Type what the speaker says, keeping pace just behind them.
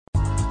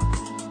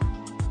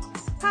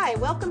Hi,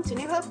 welcome to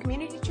New Hope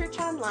Community Church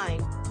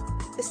Online.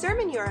 The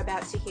sermon you're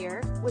about to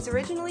hear was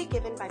originally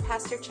given by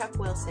Pastor Chuck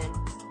Wilson.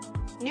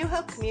 New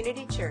Hope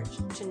Community Church,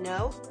 to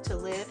know, to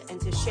live,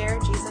 and to share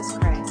Jesus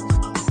Christ.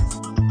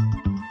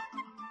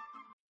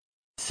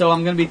 So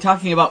I'm going to be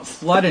talking about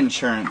flood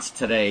insurance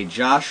today,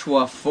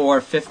 Joshua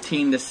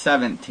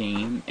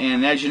 4:15-17.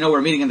 And as you know,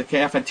 we're meeting in the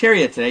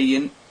cafeteria today.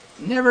 You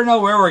never know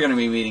where we're going to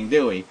be meeting,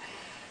 do we?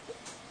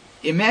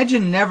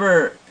 Imagine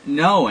never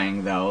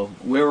knowing, though,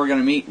 where we're going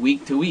to meet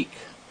week to week,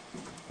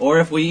 or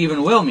if we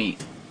even will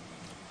meet.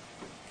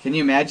 Can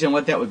you imagine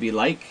what that would be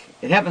like?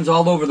 It happens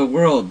all over the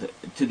world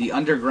to the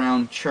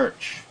underground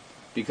church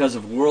because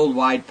of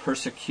worldwide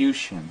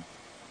persecution.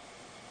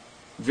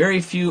 Very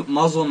few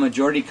Muslim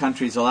majority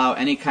countries allow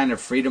any kind of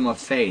freedom of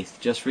faith.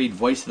 Just read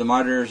Voice of the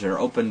Martyrs or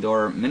Open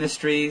Door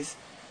Ministries.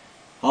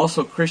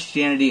 Also,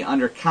 Christianity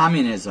under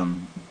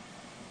communism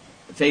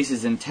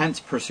faces intense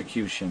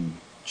persecution.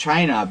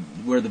 China,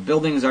 where the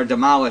buildings are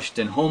demolished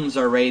and homes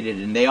are raided,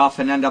 and they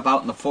often end up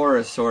out in the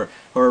forests or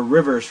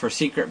rivers for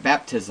secret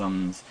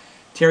baptisms.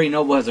 Terry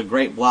Noble has a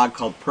great blog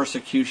called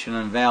Persecution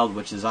Unveiled,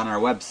 which is on our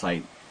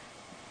website.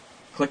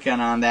 Click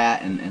on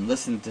that and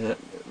listen to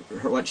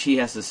what she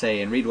has to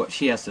say and read what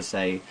she has to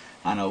say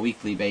on a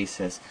weekly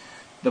basis.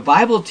 The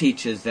Bible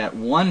teaches that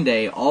one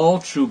day all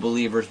true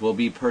believers will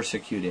be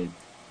persecuted.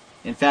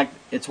 In fact,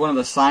 it's one of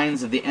the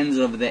signs of the ends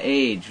of the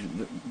age,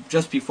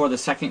 just before the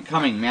second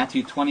coming.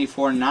 Matthew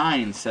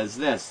 24:9 says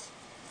this.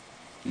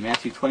 In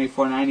Matthew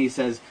 24:9 he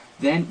says,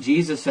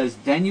 Jesus says,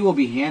 "Then you will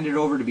be handed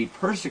over to be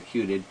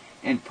persecuted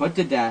and put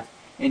to death,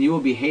 and you will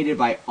be hated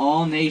by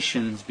all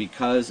nations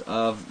because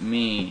of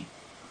me."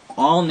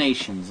 All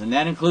nations, and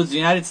that includes the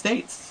United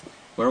States.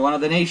 We're one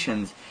of the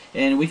nations,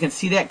 and we can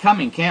see that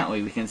coming, can't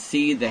we? We can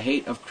see the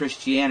hate of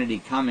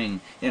Christianity coming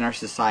in our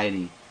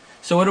society.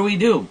 So what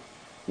do?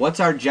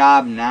 What's our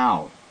job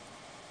now?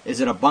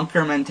 Is it a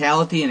bunker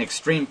mentality and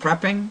extreme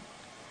prepping?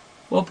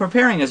 Well,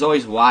 preparing is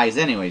always wise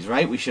anyways,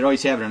 right? We should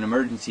always have an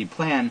emergency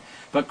plan,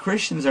 but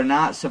Christians are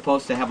not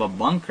supposed to have a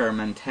bunker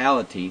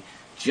mentality,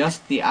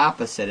 just the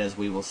opposite, as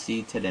we will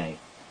see today.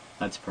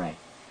 Let's pray.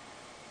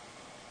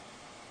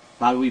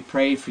 Father, we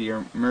pray for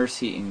your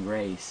mercy and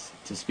grace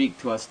to speak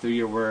to us through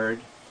your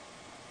word.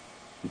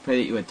 We pray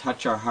that you would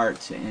touch our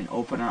hearts and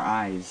open our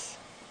eyes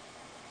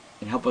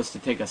and help us to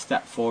take a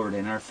step forward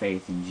in our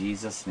faith in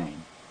Jesus'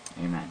 name.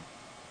 Amen.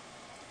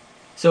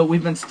 So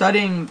we've been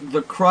studying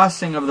the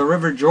crossing of the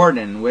River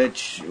Jordan,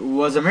 which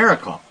was a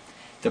miracle.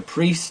 The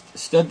priest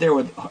stood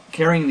there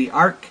carrying the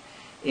ark,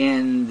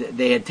 and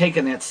they had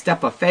taken that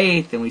step of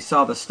faith, and we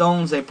saw the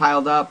stones they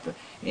piled up.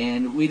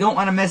 And we don't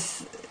want to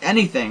miss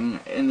anything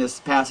in this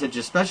passage,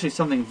 especially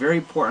something very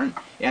important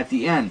at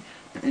the end.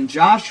 In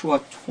Joshua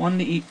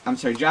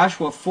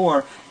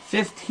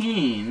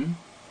 4:15,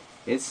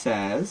 it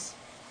says,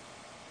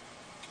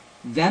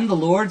 "Then the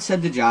Lord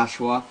said to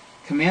Joshua,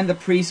 'Command the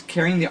priests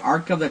carrying the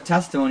ark of the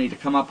testimony to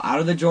come up out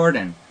of the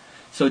Jordan.'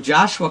 So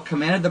Joshua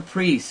commanded the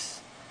priests,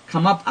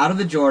 'Come up out of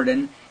the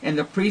Jordan,' and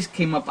the priests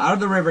came up out of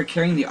the river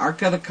carrying the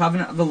ark of the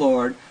covenant of the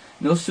Lord.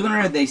 No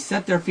sooner had they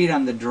set their feet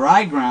on the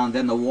dry ground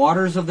than the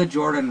waters of the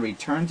Jordan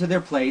returned to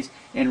their place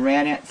and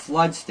ran at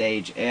flood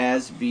stage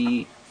as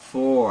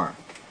before."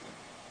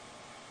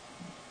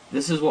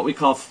 This is what we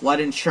call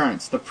flood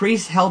insurance. The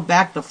priests held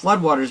back the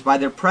floodwaters by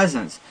their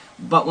presence,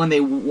 but when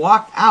they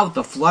walked out,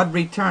 the flood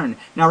returned.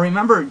 Now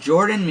remember,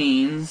 Jordan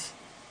means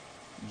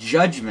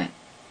judgment.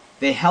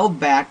 They held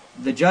back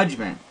the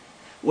judgment.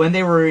 When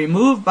they were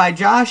removed by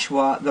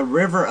Joshua, the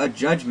river of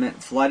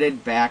judgment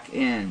flooded back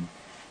in.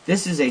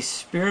 This is a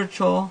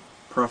spiritual,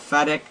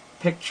 prophetic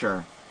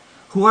picture.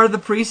 Who are the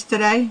priests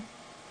today?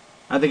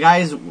 Are the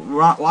guys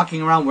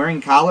walking around wearing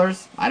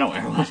collars? I don't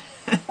wear one.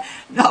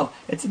 No,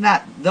 it's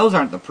not. Those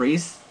aren't the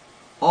priests.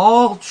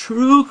 All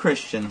true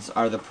Christians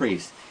are the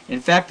priests.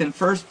 In fact, in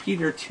 1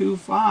 Peter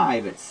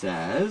 2:5 it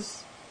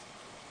says,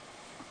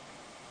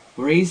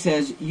 where he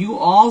says, "You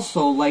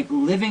also, like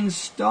living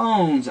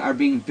stones, are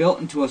being built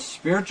into a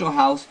spiritual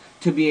house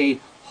to be a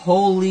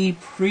holy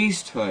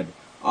priesthood,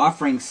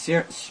 offering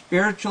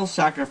spiritual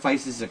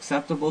sacrifices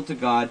acceptable to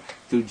God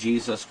through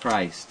Jesus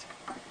Christ."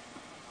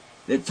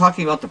 They're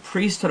talking about the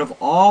priesthood of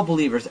all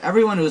believers.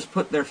 Everyone who has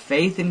put their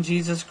faith in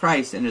Jesus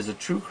Christ and is a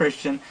true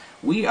Christian,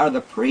 we are the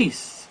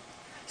priests.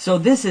 So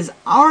this is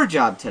our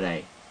job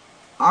today.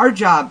 Our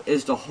job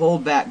is to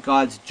hold back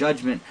God's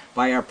judgment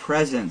by our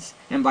presence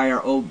and by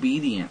our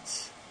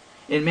obedience.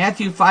 In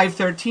Matthew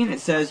 5:13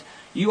 it says,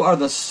 "You are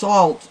the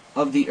salt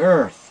of the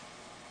earth."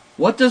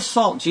 What does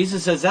salt?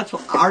 Jesus says that's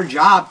what our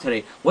job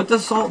today. What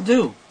does salt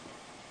do?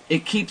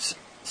 It keeps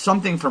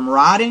something from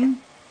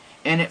rotting,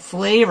 and it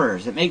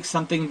flavors. It makes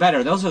something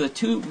better. Those are the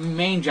two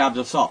main jobs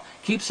of salt.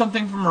 Keeps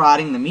something from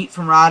rotting, the meat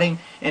from rotting,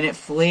 and it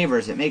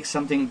flavors. It makes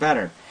something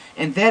better.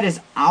 And that is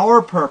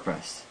our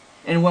purpose.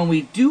 And when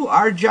we do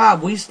our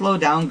job, we slow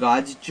down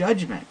God's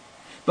judgment.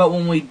 But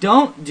when we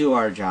don't do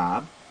our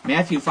job,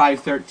 Matthew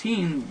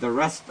 5:13, the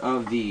rest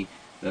of the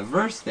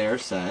verse there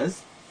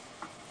says,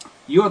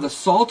 You are the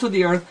salt of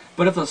the earth,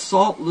 but if the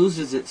salt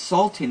loses its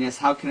saltiness,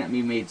 how can it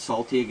be made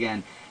salty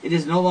again? It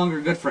is no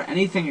longer good for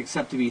anything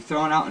except to be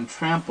thrown out and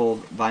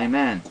trampled by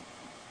men.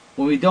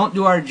 When we don't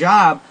do our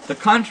job, the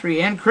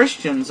country and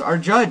Christians are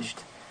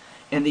judged.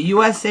 And the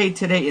USA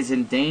today is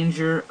in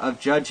danger of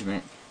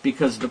judgment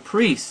because the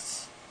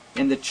priests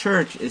and the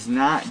church is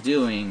not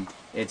doing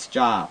its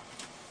job.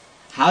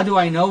 How do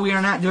I know we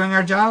are not doing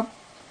our job?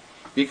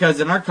 Because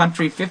in our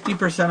country,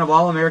 50% of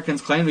all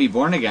Americans claim to be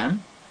born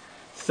again.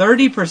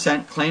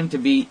 30% claim to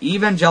be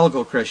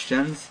evangelical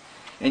Christians.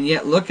 And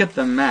yet look at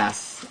the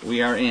mess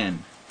we are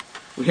in.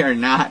 We are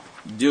not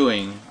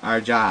doing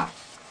our job.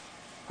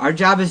 Our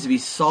job is to be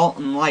salt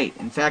and light.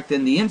 In fact,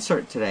 in the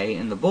insert today,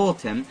 in the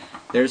bulletin,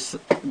 there's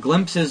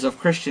glimpses of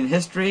Christian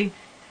history,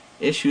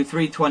 issue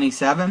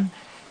 327,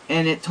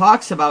 and it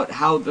talks about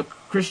how the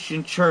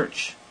Christian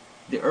church,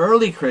 the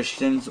early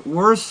Christians,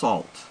 were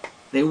salt.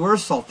 They were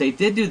salt. They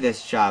did do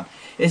this job.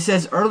 It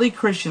says early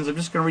Christians, I'm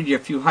just going to read you a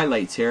few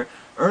highlights here.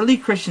 Early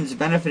Christians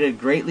benefited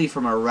greatly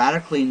from a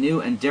radically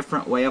new and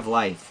different way of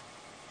life.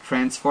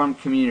 Transformed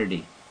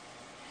community.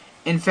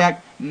 In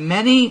fact,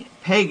 many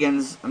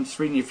pagans, I'm just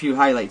reading you a few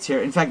highlights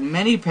here. In fact,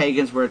 many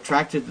pagans were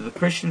attracted to the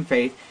Christian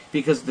faith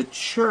because the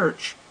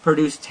church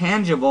produced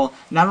tangible,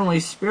 not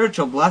only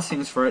spiritual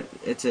blessings for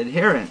its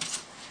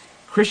adherents.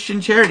 Christian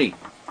charity.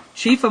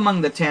 Chief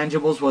among the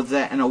tangibles was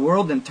that in a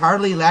world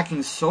entirely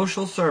lacking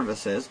social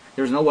services,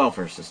 there was no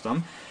welfare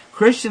system,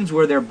 Christians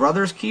were their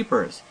brother's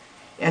keepers.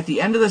 At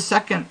the end of the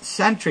 2nd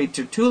century,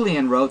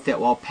 Tertullian wrote that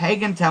while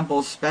pagan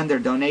temples spend their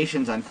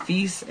donations on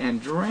feasts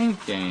and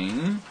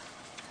drinking,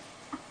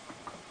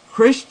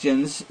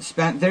 Christians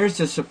spent theirs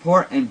to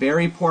support and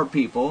bury poor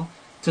people,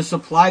 to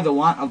supply the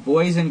want of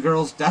boys and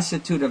girls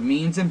destitute of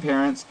means and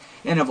parents,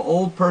 and of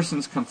old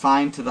persons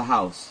confined to the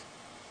house.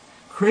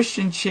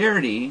 Christian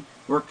charity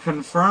were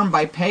confirmed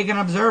by pagan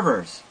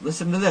observers.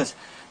 Listen to this.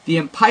 The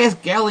impious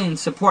Galileans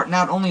support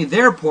not only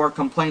their poor,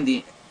 complained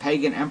the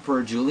pagan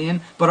Emperor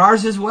Julian, but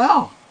ours as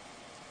well.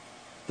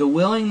 The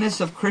willingness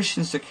of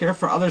Christians to care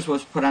for others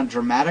was put on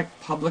dramatic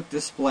public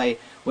display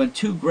when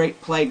 2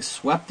 great plagues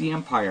swept the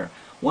empire,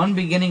 one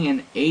beginning in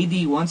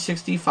AD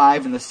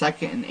 165 and the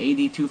second in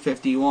AD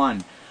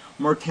 251.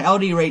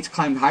 Mortality rates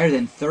climbed higher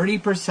than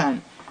 30%.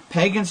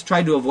 Pagans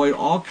tried to avoid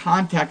all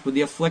contact with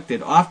the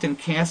afflicted, often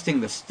casting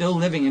the still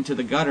living into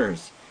the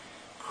gutters.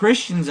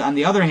 Christians, on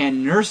the other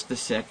hand, nursed the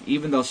sick,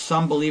 even though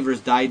some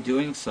believers died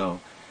doing so.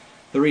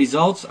 The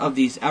results of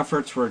these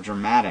efforts were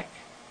dramatic.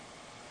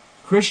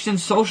 Christian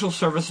social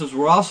services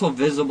were also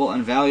visible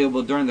and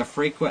valuable during the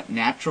frequent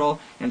natural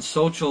and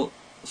social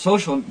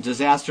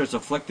disasters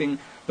afflicting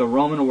the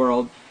Roman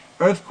world: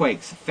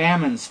 earthquakes,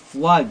 famines,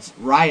 floods,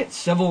 riots,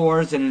 civil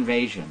wars, and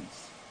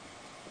invasions.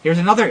 Here's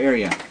another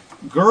area: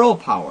 girl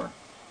power.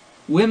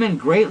 Women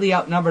greatly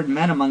outnumbered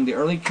men among the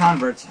early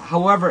converts.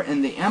 However,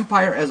 in the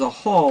empire as a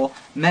whole,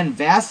 men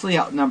vastly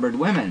outnumbered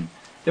women.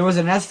 There was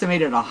an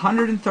estimated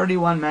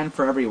 131 men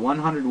for every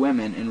 100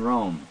 women in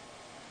Rome.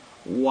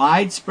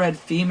 Widespread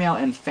female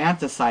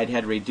infanticide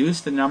had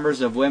reduced the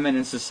numbers of women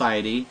in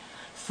society.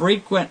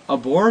 Frequent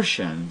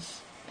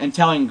abortions,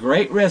 entailing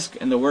great risk,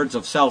 in the words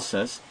of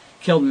Celsus,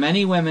 killed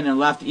many women and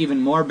left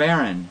even more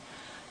barren.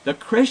 The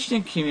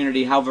Christian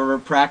community, however,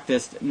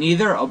 practiced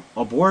neither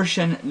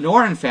abortion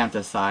nor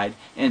infanticide,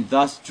 and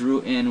thus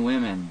drew in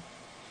women.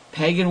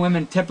 Pagan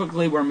women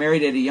typically were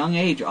married at a young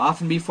age,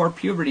 often before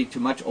puberty, to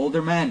much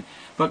older men,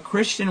 but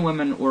Christian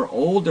women were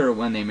older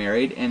when they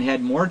married and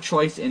had more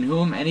choice in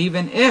whom and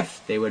even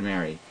if they would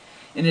marry.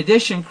 In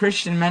addition,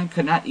 Christian men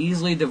could not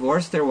easily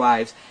divorce their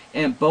wives,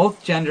 and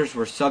both genders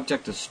were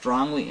subject to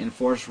strongly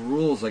enforced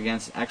rules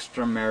against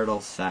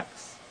extramarital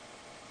sex.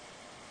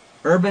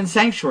 Urban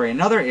sanctuary,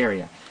 another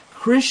area.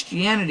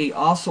 Christianity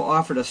also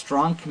offered a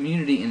strong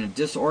community in a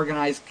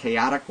disorganized,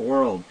 chaotic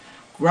world.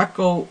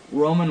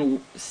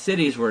 Greco-Roman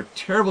cities were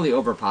terribly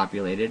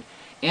overpopulated.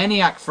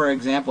 Antioch, for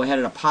example, had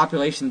a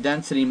population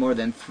density more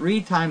than 3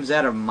 times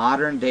that of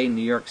modern-day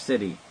New York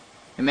City.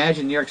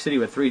 Imagine New York City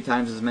with 3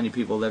 times as many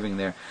people living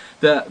there.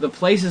 The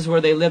places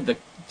where they lived, the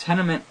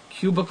tenement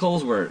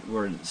cubicles were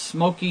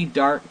smoky,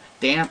 dark,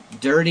 damp,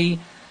 dirty.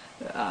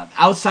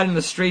 Outside in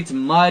the streets,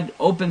 mud,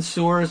 open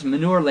sewers,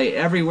 manure lay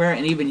everywhere,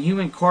 and even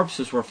human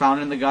corpses were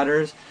found in the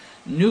gutters.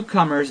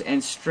 Newcomers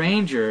and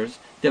strangers,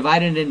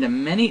 divided into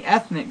many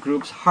ethnic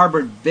groups,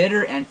 harbored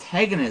bitter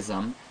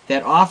antagonism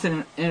that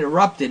often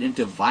erupted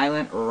into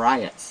violent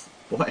riots.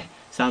 Boy,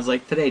 sounds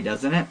like today,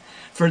 doesn't it?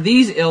 For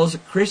these ills,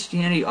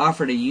 Christianity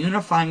offered a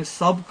unifying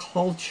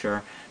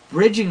subculture,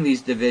 bridging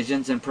these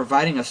divisions and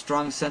providing a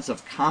strong sense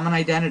of common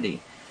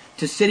identity.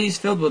 To cities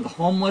filled with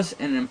homeless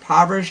and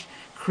impoverished,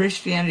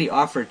 Christianity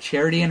offered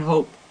charity and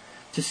hope.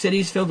 To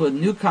cities filled with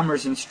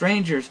newcomers and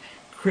strangers,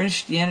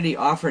 Christianity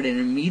offered an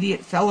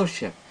immediate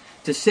fellowship.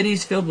 To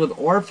cities filled with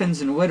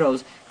orphans and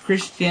widows,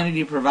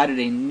 Christianity provided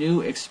a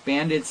new,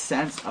 expanded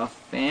sense of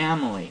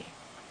family.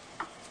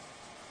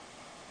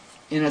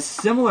 In a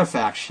similar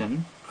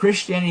fashion,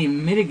 Christianity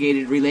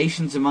mitigated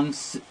relations among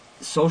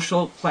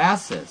social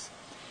classes.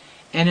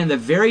 And in the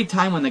very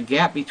time when the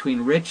gap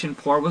between rich and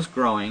poor was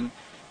growing,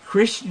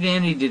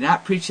 Christianity did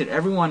not preach that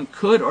everyone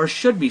could or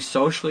should be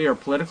socially or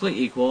politically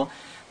equal,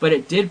 but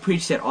it did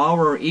preach that all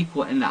were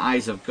equal in the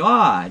eyes of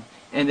God,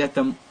 and that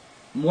the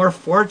more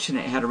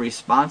fortunate had a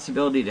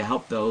responsibility to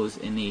help those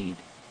in need.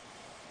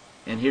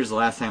 And here's the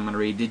last thing I'm going to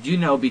read. Did you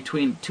know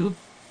between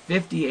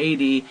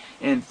 250 AD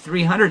and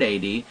 300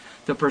 AD,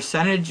 the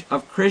percentage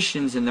of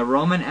Christians in the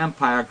Roman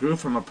Empire grew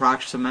from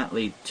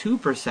approximately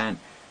 2%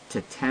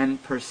 to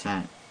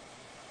 10%.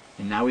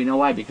 And now we know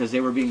why, because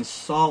they were being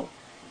salt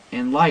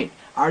and light.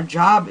 Our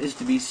job is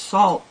to be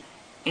salt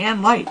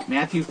and light.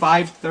 Matthew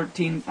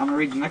 5:13, I'm going to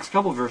read the next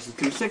couple verses,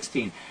 through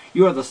 16.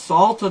 You are the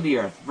salt of the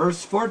earth.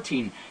 Verse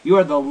 14, you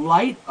are the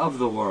light of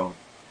the world.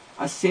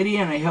 A city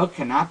on a hill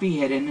cannot be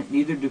hidden,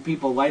 neither do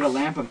people light a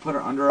lamp and put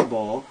it under a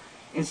bowl.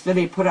 Instead,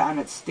 they put it on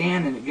its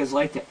stand, and it gives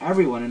light to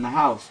everyone in the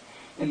house.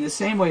 In the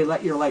same way,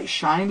 let your light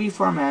shine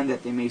before men,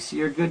 that they may see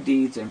your good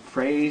deeds and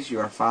praise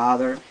your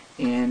Father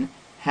in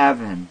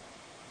heaven.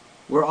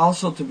 We're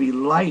also to be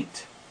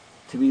light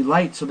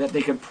so that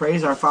they could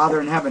praise our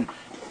Father in heaven.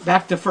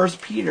 Back to 1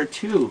 Peter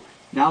 2,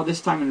 now this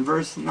time in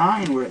verse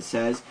 9, where it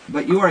says,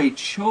 but you are a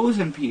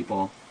chosen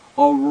people,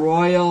 a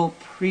royal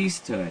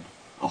priesthood,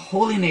 a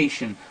holy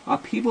nation, a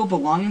people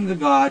belonging to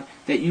God,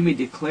 that you may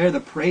declare the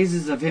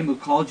praises of him who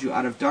called you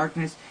out of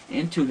darkness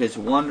into his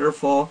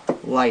wonderful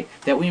light.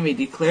 That we may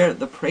declare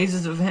the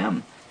praises of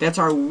him. That's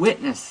our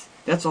witness.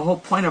 That's the whole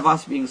point of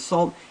us being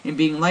salt and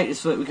being light, is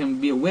so that we can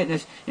be a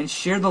witness and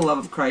share the love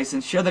of Christ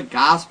and share the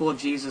gospel of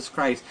Jesus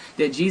Christ.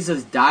 That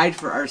Jesus died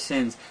for our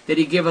sins. That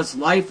he gives us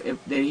life.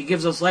 That he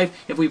gives us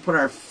life if we put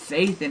our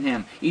faith in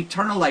him.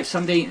 Eternal life,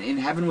 someday in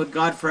heaven with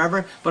God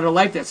forever. But a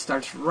life that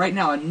starts right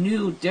now, a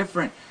new,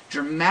 different,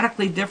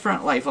 dramatically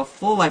different life, a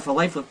full life, a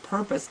life with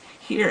purpose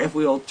here, if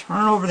we will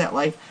turn over that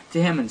life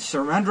to him and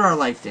surrender our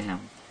life to him.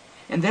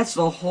 And that's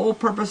the whole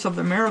purpose of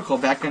the miracle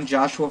back in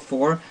Joshua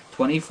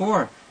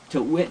 4:24.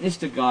 To witness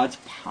to God's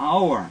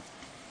power.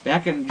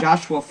 Back in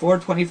Joshua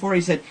 4:24, he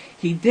said,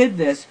 he did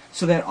this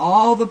so that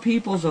all the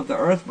peoples of the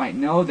earth might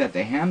know that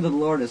the hand of the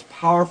Lord is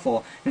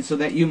powerful, and so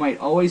that you might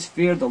always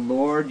fear the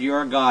Lord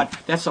your God.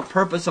 That's the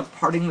purpose of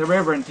parting the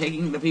river and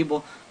taking the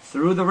people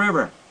through the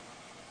river.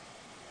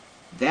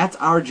 That's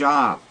our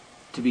job,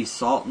 to be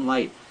salt and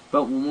light.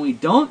 But when we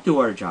don't do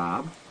our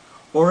job,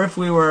 or if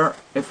we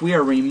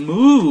are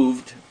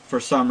removed for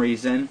some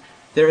reason,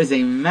 there is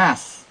a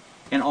mess.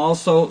 And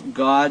also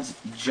God's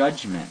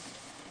judgment.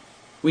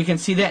 We can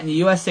see that in the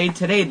USA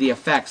today, the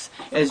effects,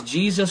 as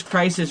Jesus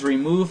Christ is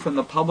removed from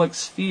the public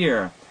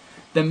sphere.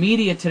 The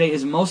media today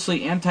is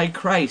mostly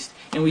anti-Christ,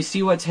 and we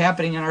see what's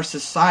happening in our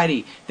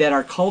society, that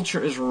our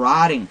culture is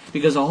rotting,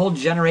 because a whole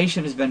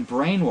generation has been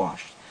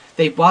brainwashed.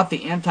 They bought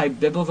the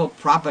anti-biblical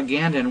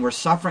propaganda, and we're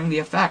suffering the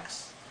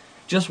effects.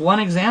 Just one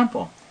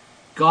example.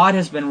 God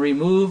has been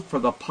removed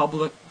from the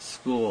public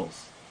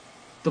schools.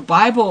 The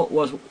Bible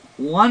was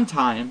one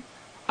time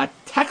a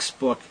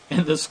textbook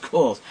in the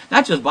schools.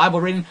 Not just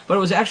Bible reading, but it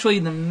was actually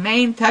the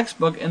main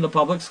textbook in the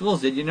public schools.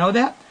 Did you know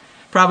that?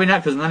 Probably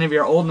not, because none of you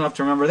are old enough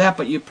to remember that,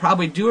 but you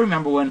probably do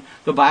remember when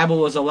the Bible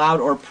was allowed,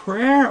 or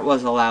prayer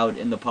was allowed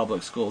in the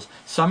public schools.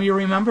 Some of you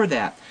remember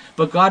that.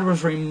 But God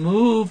was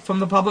removed from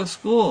the public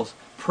schools.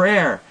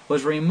 Prayer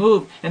was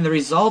removed, and the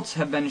results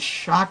have been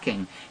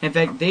shocking. In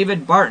fact,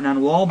 David Barton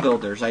on Wall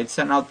Builders, I had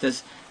sent out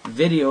this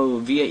video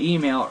via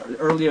email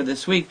earlier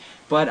this week,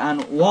 but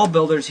on Wall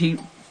Builders, he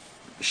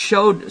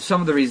showed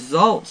some of the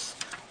results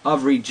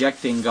of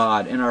rejecting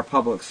God in our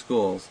public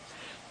schools.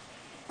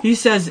 He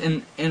says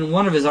in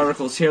one of his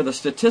articles here, the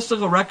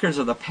statistical records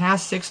of the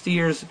past 60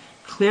 years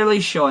clearly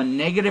show a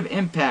negative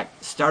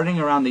impact starting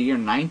around the year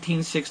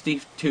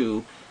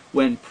 1962,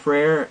 when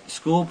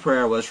school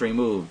prayer was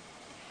removed.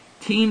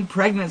 Teen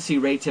pregnancy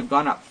rates have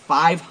gone up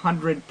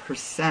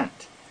 500%.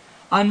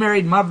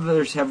 Unmarried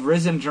mothers have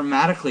risen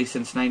dramatically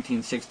since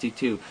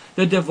 1962.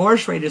 The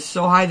divorce rate is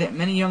so high that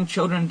many young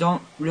children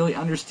don't really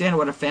understand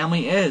what a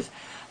family is.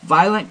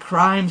 Violent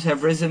crimes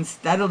have risen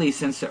steadily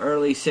since the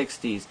early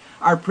 60s.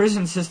 Our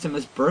prison system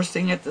is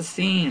bursting at the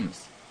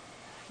seams.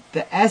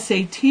 The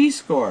SAT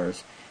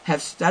scores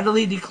have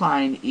steadily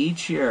declined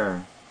each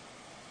year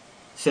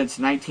since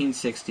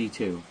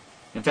 1962.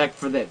 In fact,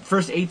 for the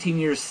first 18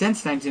 years since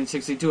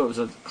 1962, it was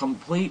a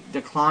complete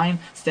decline,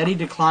 steady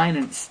decline,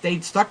 and it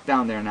stayed stuck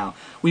down there now.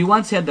 We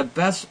once had the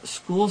best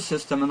school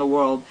system in the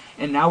world,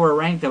 and now we're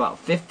ranked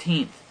about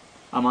 15th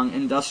among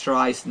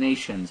industrialized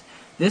nations.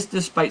 This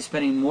despite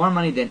spending more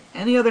money than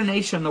any other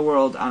nation in the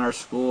world on our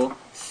school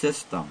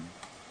system.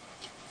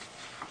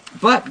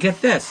 But get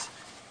this.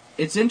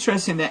 It's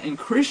interesting that in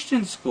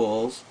Christian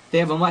schools, they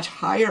have a much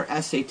higher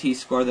SAT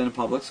score than in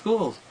public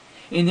schools.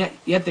 And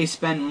yet they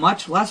spend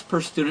much less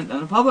per student than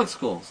the public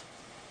schools.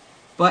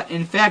 But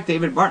in fact,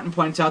 David Barton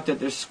points out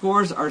that their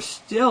scores are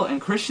still, in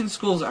Christian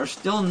schools, are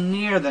still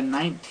near the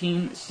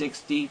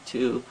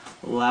 1962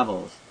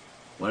 levels.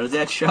 What does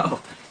that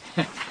show?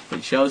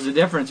 It shows the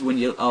difference when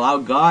you allow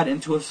God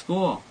into a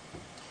school.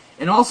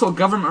 And also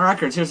government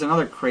records. Here's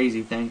another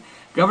crazy thing.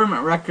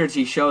 Government records,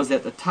 he shows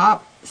that the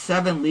top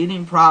 7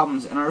 leading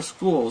problems in our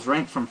schools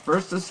ranked from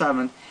 1st to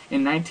 7th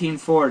in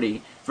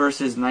 1940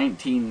 versus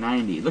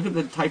 1990. Look at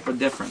the type of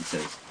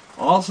differences.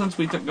 All since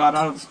we took God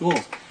out of the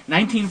schools.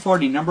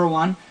 1940, number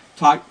 1,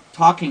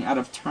 talking out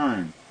of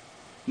turn.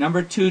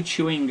 Number 2,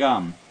 chewing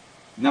gum.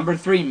 Number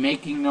 3,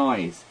 making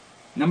noise.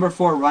 Number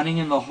 4, running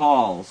in the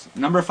halls.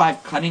 Number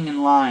 5, cutting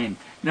in line.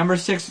 Number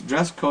 6,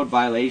 dress code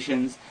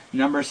violations.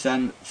 Number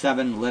 7,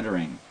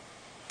 littering.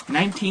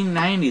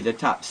 1990, the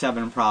top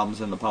 7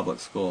 problems in the public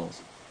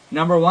schools.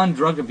 Number 1,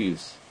 drug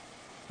abuse.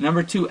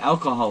 Number 2,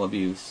 alcohol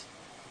abuse.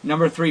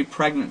 Number 3,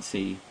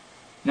 pregnancy.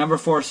 Number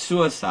 4,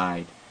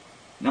 suicide.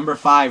 Number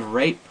 5,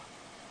 rape.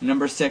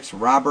 Number 6,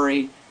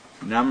 robbery.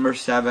 Number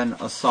 7,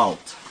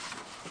 assault.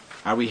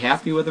 Are we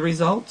happy with the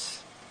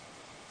results?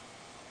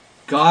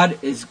 God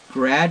is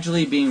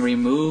gradually being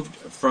removed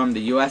from the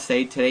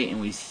USA today, and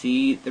we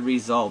see the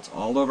results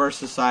all over our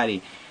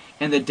society.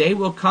 And the day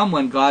will come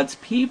when God's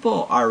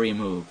people are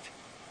removed,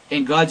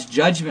 and God's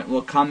judgment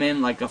will come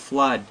in like a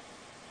flood.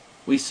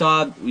 We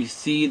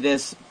see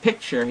this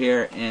picture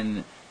here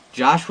in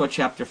Joshua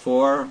chapter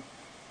 4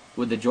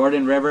 with the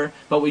Jordan River,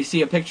 but we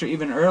see a picture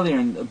even earlier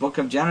in the book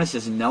of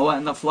Genesis, Noah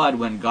and the flood,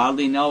 when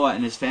godly Noah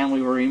and his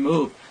family were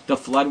removed. The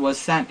flood was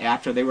sent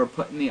after they were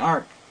put in the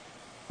ark.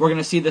 We're going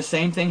to see the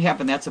same thing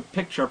happen. That's a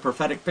picture, a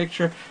prophetic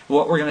picture of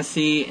what we're going to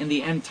see in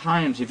the end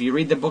times. If you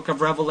read the book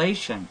of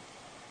Revelation,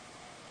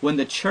 when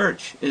the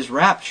church is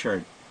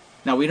raptured.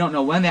 Now, we don't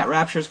know when that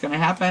rapture is going to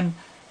happen,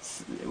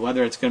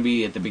 whether it's going to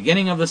be at the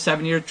beginning of the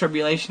 7-year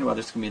tribulation, whether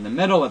it's going to be in the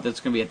middle, whether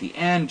it's going to be at the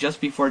end, just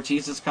before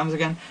Jesus comes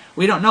again.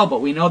 We don't know, but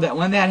we know that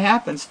when that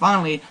happens,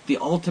 finally, the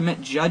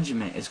ultimate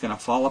judgment is going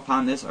to fall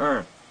upon this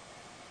earth.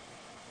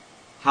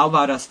 How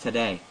about us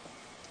today?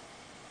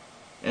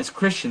 As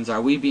Christians,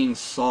 are we being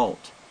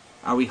salt?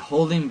 Are we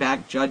holding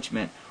back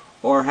judgment?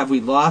 Or have we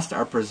lost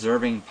our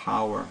preserving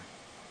power?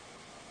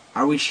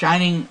 Are we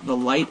shining the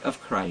light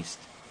of Christ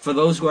for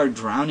those who are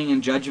drowning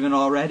in judgment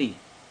already?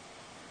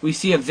 We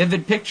see a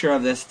vivid picture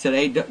of this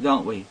today,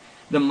 don't we?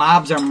 The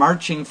mobs are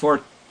marching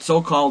for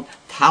so-called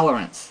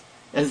tolerance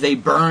as they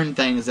burn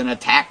things and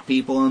attack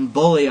people and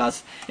bully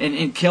us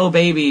and kill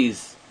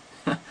babies.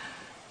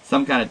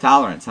 Some kind of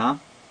tolerance, huh?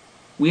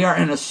 We are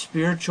in a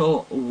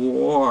spiritual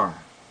war.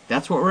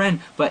 That's what we're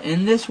in. But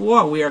in this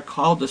war, we are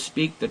called to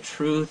speak the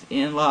truth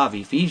in love.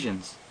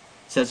 Ephesians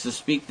says to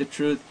speak the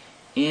truth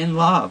in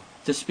love.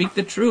 To speak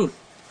the truth.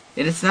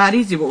 And it's not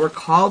easy, but we're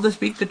called to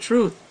speak the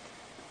truth.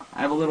 I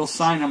have a little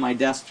sign on my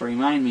desk to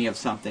remind me of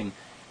something.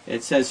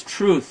 It says,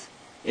 truth,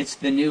 it's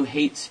the new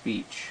hate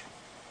speech.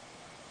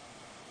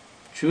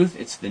 Truth,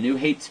 it's the new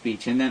hate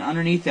speech. And then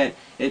underneath that,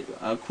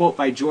 a quote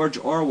by George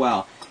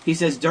Orwell. He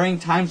says, during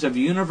times of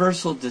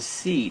universal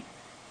deceit,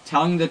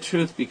 telling the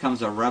truth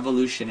becomes a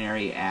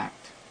revolutionary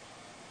act.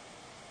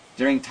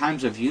 During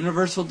times of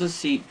universal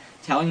deceit,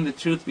 telling the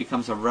truth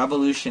becomes a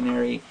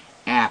revolutionary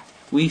act.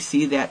 We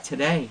see that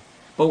today.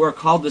 But we're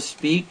called to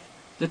speak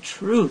the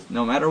truth,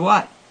 no matter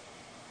what.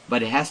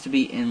 But it has to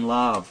be in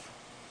love.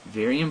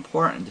 Very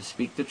important to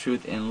speak the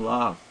truth in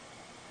love.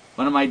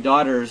 One of my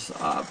daughters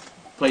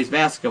plays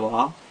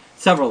basketball.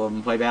 Several of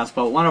them play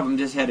basketball. One of them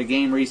just had a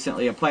game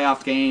recently, a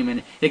playoff game,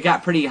 and it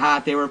got pretty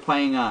hot. They were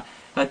playing a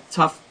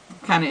tough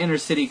kind of inner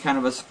city kind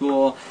of a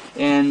school,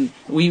 and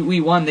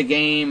we won the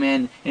game,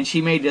 and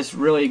she made this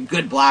really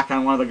good block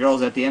on one of the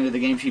girls at the end of the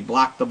game. She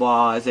blocked the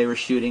ball as they were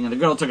shooting, and the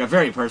girl took it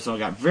very personal,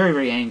 got very,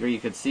 very angry. You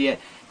could see it.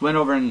 Went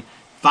over and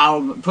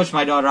fouled, pushed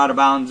my daughter out of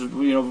bounds,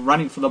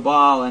 running for the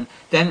ball, and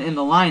then in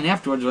the line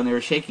afterwards when they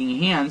were shaking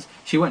hands,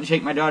 she went and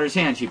shook my daughter's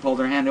hand. She pulled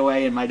her hand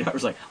away, and my daughter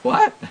was like,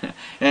 what?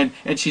 and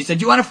she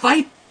said, you want to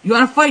fight? You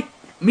want to fight?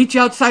 Meet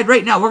you outside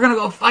right now. We're going to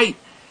go fight.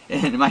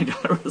 And my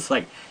daughter was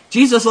like,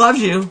 Jesus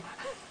loves you.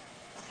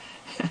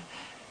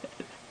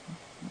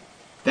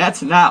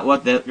 That's not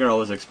what that girl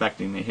was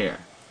expecting to hear.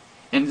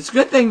 And it's a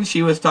good thing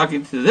she was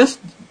talking to this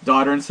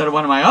daughter instead of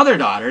one of my other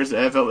daughters.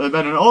 If it had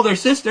been an older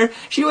sister,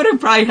 she would have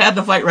probably had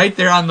the fight right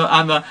there on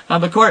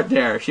the court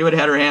there. She would have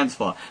had her hands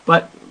full.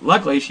 But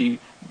luckily, she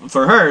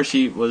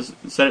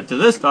said it to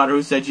this daughter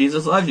who said,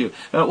 Jesus loves you.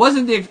 But it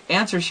wasn't the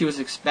answer she was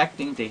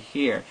expecting to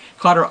hear.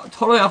 Caught her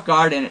totally off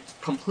guard, and it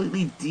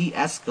completely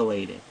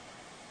de-escalated.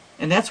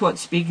 And that's what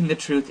speaking the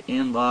truth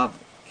in love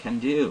can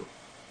do.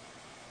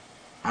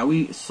 Are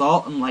we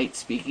salt and light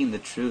speaking the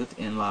truth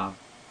in love?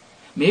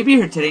 Maybe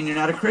you're here today and you're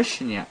not a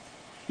Christian yet.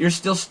 You're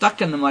still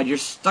stuck in the mud. You're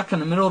stuck in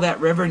the middle of that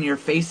river and you're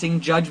facing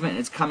judgment.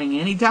 It's coming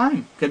any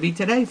time. Could be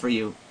today for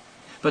you.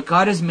 But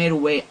God has made a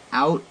way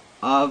out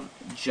of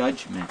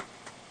judgment.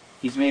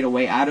 He's made a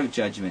way out of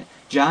judgment.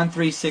 John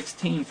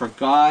 3:16, for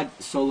God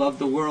so loved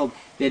the world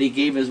that He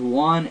gave His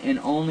one and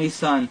only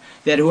Son,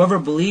 that whoever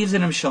believes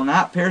in Him shall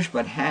not perish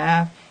but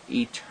have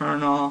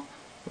eternal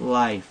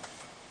life.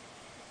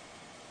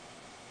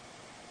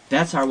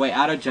 That's our way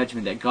out of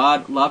judgment, that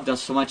God loved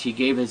us so much He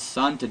gave His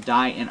Son to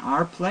die in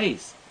our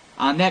place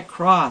on that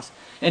cross.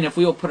 And if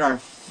we will put our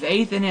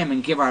faith in Him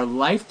and give our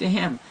life to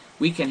Him,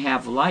 we can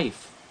have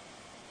life.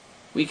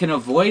 We can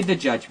avoid the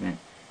judgment.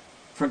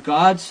 For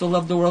God so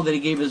loved the world that he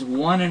gave his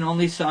one and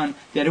only Son,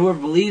 that whoever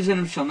believes in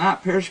him shall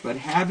not perish but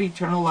have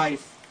eternal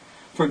life.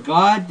 For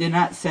God did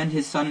not send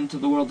his Son into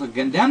the world to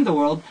condemn the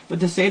world, but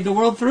to save the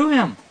world through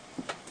him.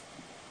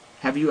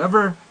 Have you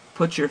ever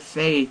put your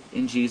faith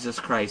in Jesus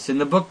Christ? In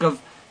the book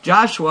of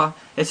Joshua,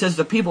 it says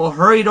the people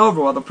hurried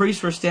over while the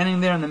priests were standing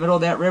there in the middle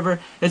of that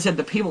river. It said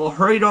the people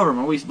hurried over.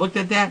 When we looked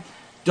at that,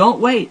 don't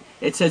wait.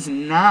 It says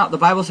now, the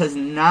Bible says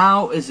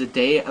now is the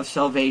day of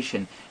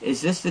salvation.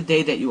 Is this the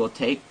day that you will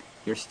take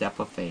your step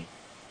of faith?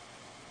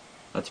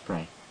 Let's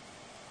pray.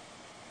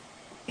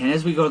 And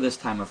as we go to this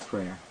time of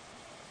prayer,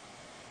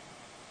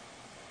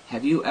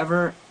 have you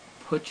ever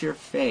put your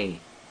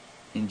faith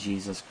in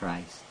Jesus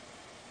Christ?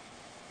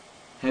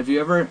 Have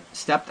you ever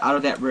stepped out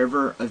of that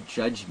river of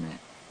judgment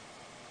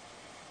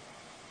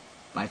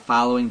by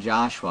following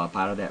Joshua up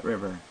out of that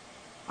river?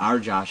 Our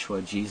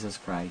Joshua, Jesus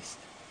Christ.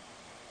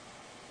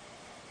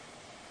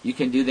 You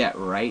can do that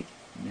right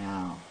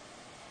now.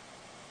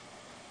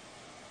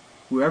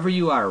 Wherever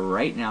you are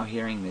right now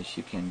hearing this,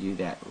 you can do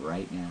that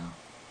right now.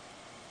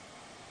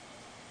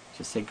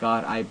 Just say,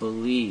 God, I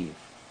believe.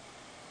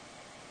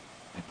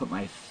 I put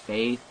my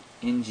faith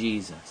in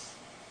Jesus,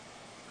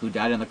 who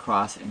died on the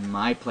cross in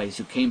my place,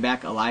 who came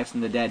back alive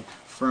from the dead.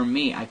 For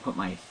me, I put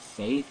my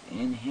faith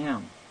in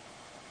him.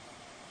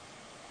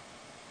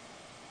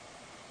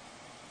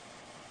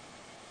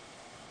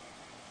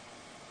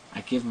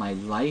 I give my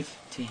life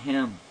to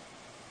him.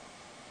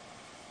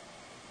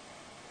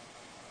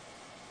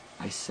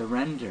 I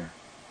surrender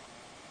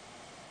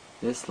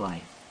this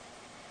life.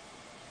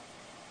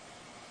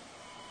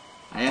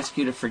 I ask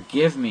you to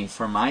forgive me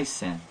for my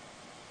sin.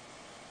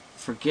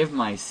 Forgive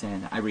my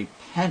sin. I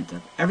repent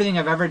of everything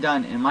I've ever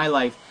done in my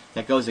life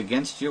that goes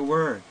against your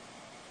word,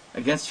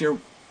 against your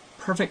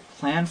perfect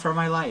plan for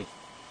my life.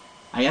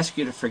 I ask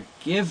you to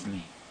forgive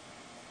me.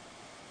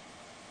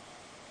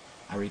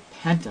 I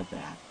repent of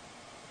that.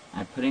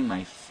 I'm putting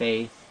my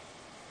faith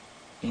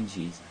in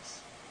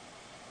Jesus.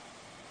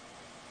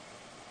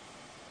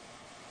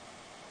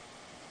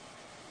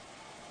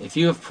 If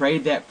you have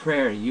prayed that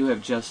prayer, you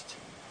have just,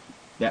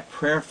 that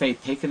prayer of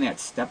faith, taken that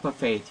step of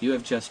faith, you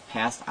have just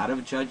passed out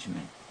of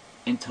judgment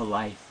into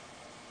life.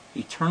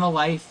 Eternal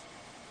life,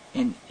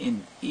 and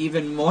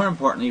even more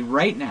importantly,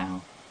 right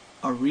now,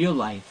 a real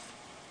life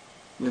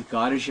with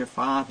God as your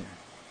Father,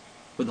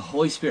 with the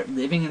Holy Spirit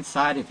living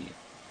inside of you,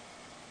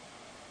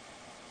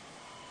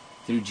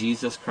 through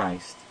Jesus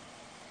Christ.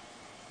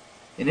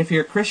 And if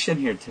you're a Christian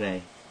here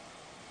today,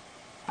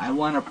 I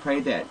want to pray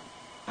that,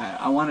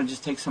 I want to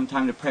just take some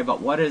time to pray about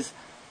what is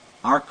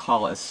our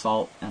call as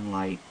salt and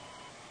light.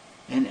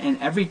 And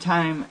every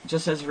time,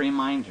 just as a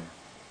reminder,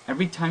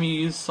 every time you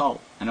use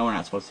salt, I know we're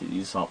not supposed to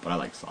use salt, but I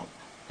like salt.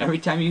 Every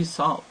time you use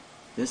salt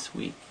this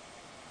week,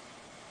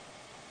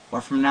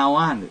 or from now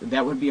on,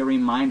 that would be a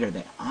reminder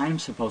that I'm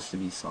supposed to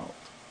be salt.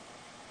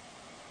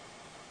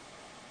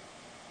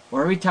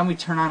 Or every time we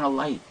turn on a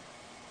light,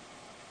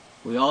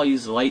 we all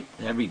use light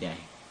every day.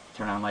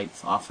 Turn on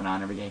lights off and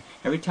on every day.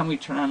 Every time we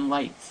turn on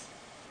lights,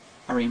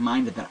 a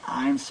reminder that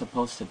I'm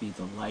supposed to be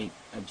the light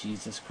of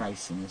Jesus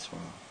Christ in this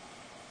world.